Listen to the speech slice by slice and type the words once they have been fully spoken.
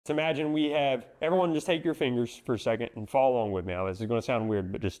Let's imagine we have, everyone just take your fingers for a second and follow along with me. Now, this is gonna sound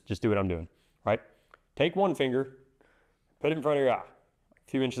weird, but just do what I'm doing, right? Take one finger, put it in front of your eye, a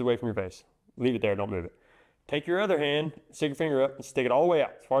few inches away from your face. Leave it there, don't move it. Take your other hand, stick your finger up and stick it all the way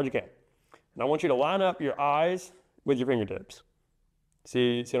out as far as you can. And I want you to line up your eyes with your fingertips.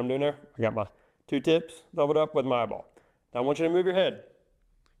 See what I'm doing there? I got my two tips doubled up with my eyeball. Now I want you to move your head.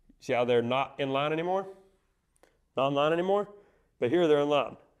 See how they're not in line anymore? Not in line anymore? But here they're in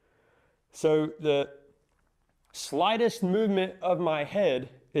line. So the slightest movement of my head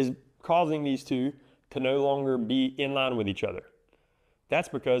is causing these two to no longer be in line with each other. That's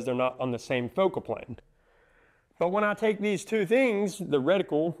because they're not on the same focal plane. But when I take these two things, the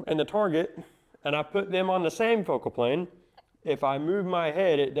reticle and the target, and I put them on the same focal plane, if I move my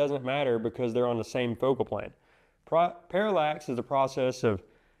head, it doesn't matter because they're on the same focal plane. Parallax is the process of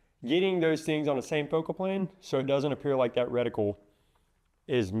getting those things on the same focal plane so it doesn't appear like that reticle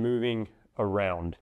is moving around.